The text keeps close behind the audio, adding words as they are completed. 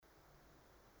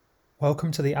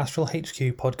Welcome to the Astral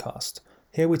HQ podcast.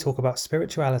 Here we talk about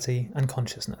spirituality and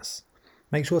consciousness.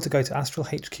 Make sure to go to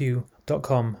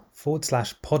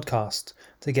astralhq.com/podcast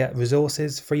to get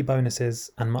resources, free bonuses,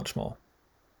 and much more.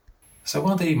 So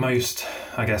one of the most,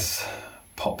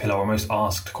 popular or most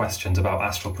asked questions about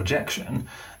astral projection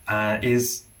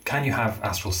is, can you have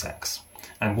astral sex?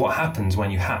 And what happens when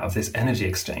you have this energy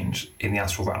exchange in the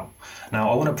astral realm?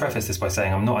 Now, I want to preface this by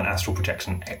saying I'm not an astral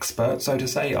projection expert, so to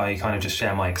say. I kind of just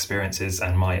share my experiences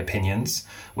and my opinions,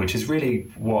 which is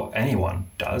really what anyone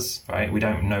does, right? We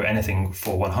don't know anything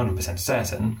for 100%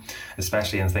 certain,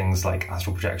 especially in things like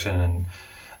astral projection and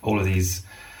all of these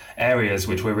areas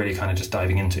which we're really kind of just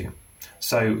diving into.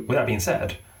 So with that being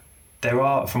said, there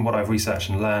are, from what I've researched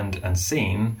and learned and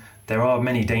seen, there are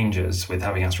many dangers with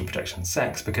having astral projection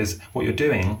sex, because what you're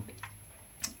doing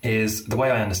is, the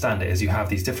way I understand it, is you have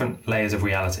these different layers of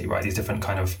reality, right? These different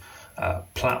kind of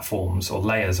platforms or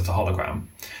layers of the hologram.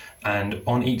 And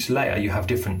on each layer, you have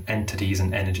different entities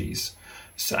and energies.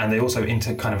 So, and they also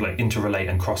interrelate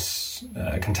and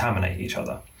contaminate each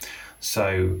other.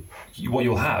 So what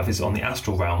you'll have is, on the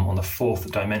astral realm, on the fourth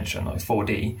dimension, like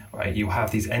 4D, right, you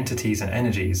have these entities and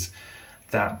energies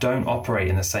that don't operate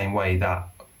in the same way that,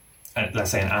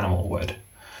 let's say, an animal would.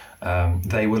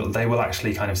 They will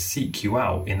actually kind of seek you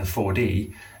out in the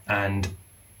 4D and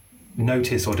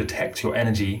notice or detect your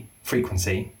energy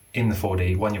frequency in the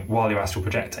 4D while you're astral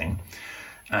projecting,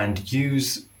 and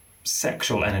use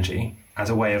sexual energy as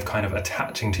a way of kind of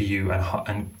attaching to you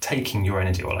and taking your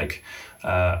energy, or I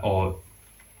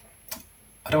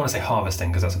don't want to say harvesting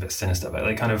because that's a bit sinister, but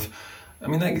it's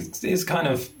kind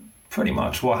of pretty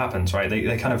much what happens, right?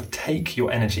 They kind of take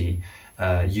your energy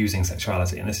using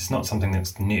sexuality, and this is not something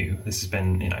that's new. This has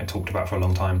been, talked about for a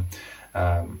long time.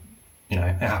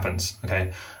 It happens,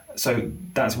 okay? So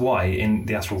that's why in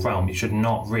the astral realm, you should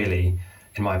not really,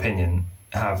 in my opinion,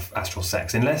 have astral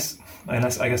sex, unless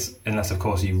of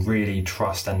course you really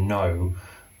trust and know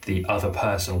the other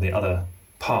person or the other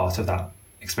part of that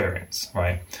experience,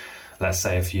 right? Let's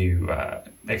say if you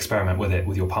experiment with it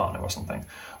with your partner or something,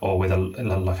 or with a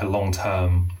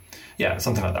long-term,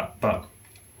 something like that. But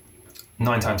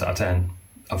 9 times out of 10,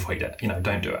 avoid it.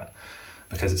 Don't do it,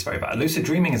 because it's very bad. Lucid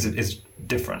dreaming is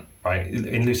different, right?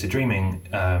 In lucid dreaming,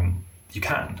 you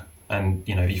can, and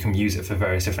you can use it for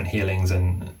various different healings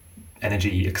and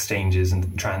energy exchanges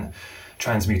and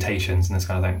transmutations and this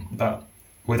kind of thing. But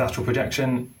with astral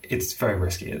projection, it's very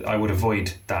risky. I would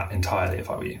avoid that entirely if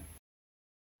I were you.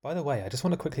 By the way, I just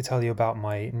want to quickly tell you about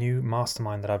my new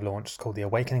mastermind that I've launched called the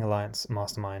Awakening Alliance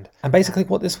Mastermind. And basically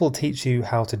what this will teach you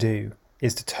how to do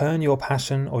is to turn your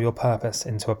passion or your purpose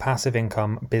into a passive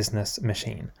income business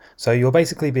machine. So you'll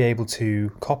basically be able to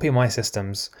copy my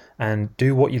systems and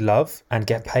do what you love and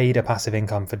get paid a passive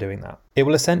income for doing that. It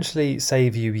will essentially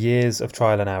save you years of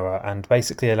trial and error and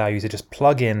basically allow you to just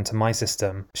plug into my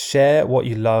system, share what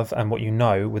you love and what you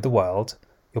know with the world,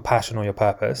 your passion or your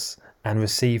purpose, and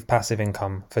receive passive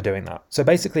income for doing that. So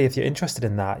basically, if you're interested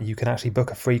in that, you can actually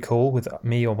book a free call with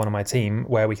me or one of my team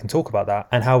where we can talk about that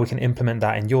and how we can implement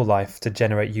that in your life to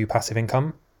generate you passive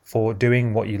income for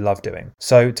doing what you love doing.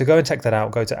 So to go and check that out,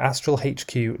 go to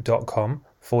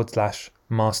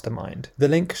astralhq.com/mastermind. The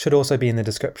link should also be in the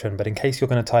description, but in case you're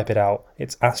going to type it out,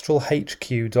 it's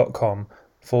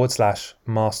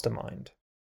astralhq.com/mastermind.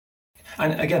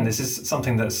 And again, this is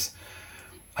something that's,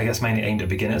 mainly aimed at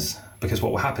beginners, because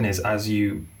what will happen is,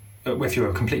 if you're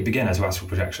a complete beginner to astral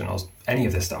projection or any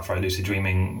of this stuff, right, lucid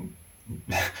dreaming,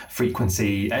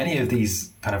 frequency, any of these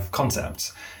kind of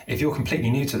concepts, if you're completely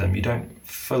new to them, you don't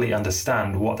fully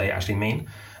understand what they actually mean.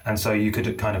 And so you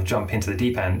could kind of jump into the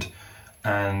deep end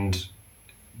and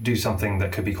do something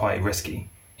that could be quite risky.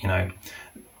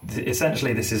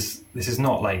 Essentially, this is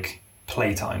not like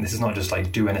playtime. This is not just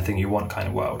like do anything you want kind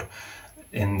of world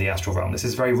in the astral realm. This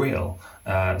is very real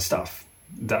stuff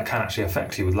that can actually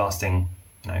affect you with lasting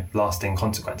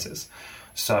consequences.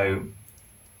 So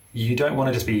you don't want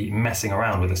to just be messing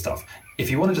around with this stuff. If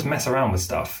you want to just mess around with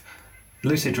stuff,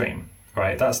 lucid dream,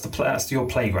 right? That's your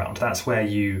playground. That's where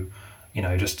you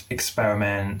just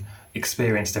experiment,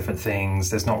 experience different things.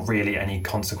 There's not really any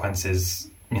consequences,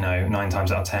 9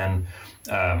 times out of 10.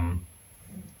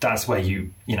 That's where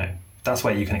you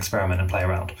can experiment and play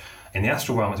around. In the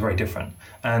astral realm, it's very different.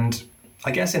 And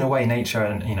I guess in a way, nature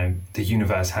and the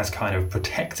universe has kind of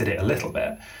protected it a little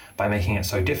bit by making it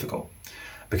so difficult.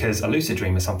 Because a lucid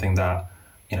dream is something that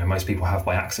most people have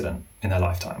by accident in their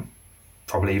lifetime,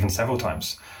 probably even several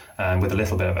times, with a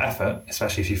little bit of effort.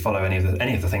 Especially if you follow any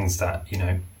of the things that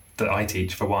that I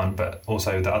teach, for one, but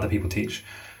also that other people teach.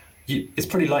 It's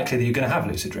pretty likely that you're going to have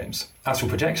lucid dreams. Astral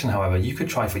projection, however, you could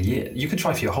try for years. You could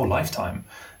try for your whole lifetime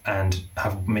and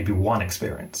have maybe one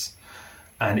experience.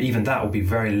 And even that will be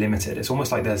very limited. It's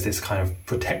almost like there's this kind of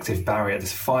protective barrier,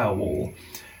 this firewall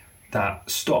that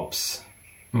stops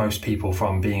most people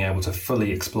from being able to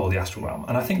fully explore the astral realm.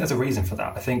 And I think there's a reason for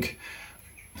that. I think,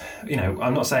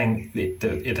 I'm not saying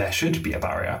that there should be a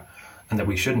barrier and that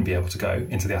we shouldn't be able to go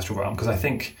into the astral realm, because I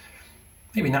think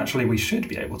maybe naturally we should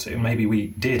be able to. Maybe we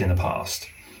did in the past.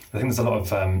 I think there's a lot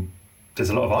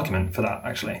of argument for that,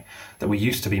 actually, that we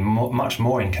used to be much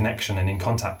more in connection and in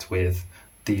contact with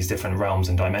these different realms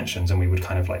and dimensions, and we would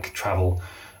kind of like travel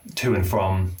to and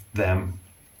from them.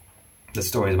 There's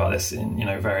stories about this in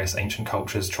various ancient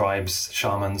cultures, tribes,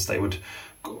 shamans. They would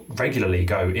regularly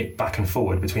go back and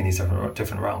forward between these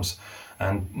different realms,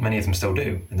 and many of them still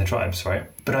do in the tribes, right?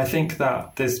 But I think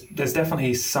that there's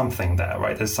definitely something there,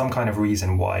 right? There's some kind of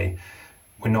reason why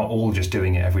we're not all just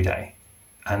doing it every day,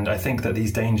 and I think that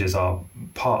these dangers are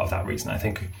part of that reason. I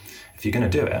think if you're going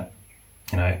to do it,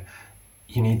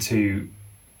 you need to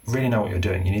really know what you're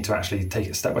doing. You need to actually take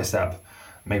it step by step.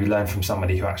 Maybe learn from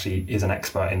somebody who actually is an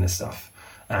expert in this stuff,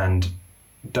 and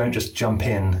don't just jump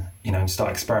in, and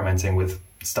start experimenting with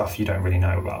stuff you don't really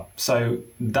know about. So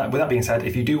with that being said,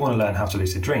 if you do want to learn how to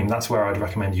lucid dream, that's where I'd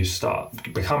recommend you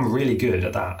start. Become really good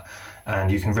at that, and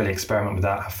you can really experiment with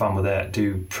that, have fun with it,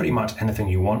 do pretty much anything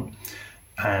you want,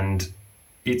 and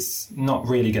it's not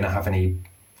really going to have any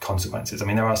consequences. I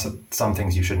mean, there are some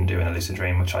things you shouldn't do in a lucid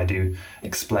dream, which I do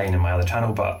explain in my other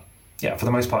channel, but yeah, for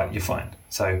the most part, you're fine.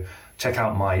 So check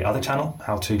out my other channel,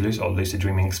 How to Lucid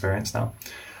Dreaming Experience now.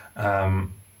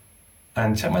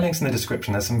 And check my links in the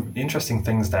description. There's some interesting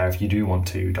things there if you do want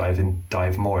to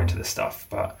dive more into this stuff.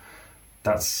 But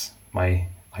that's my,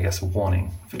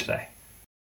 warning for today.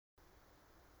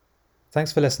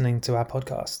 Thanks for listening to our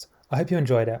podcast. I hope you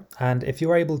enjoyed it. And if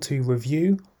you're able to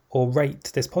review or rate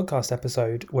this podcast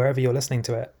episode wherever you're listening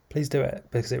to it, please do it,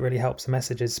 because it really helps the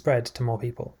messages spread to more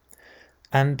people.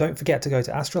 And don't forget to go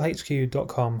to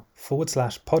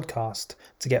astralhq.com/podcast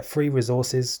to get free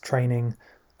resources, training,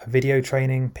 a video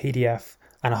training, PDF,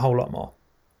 and a whole lot more.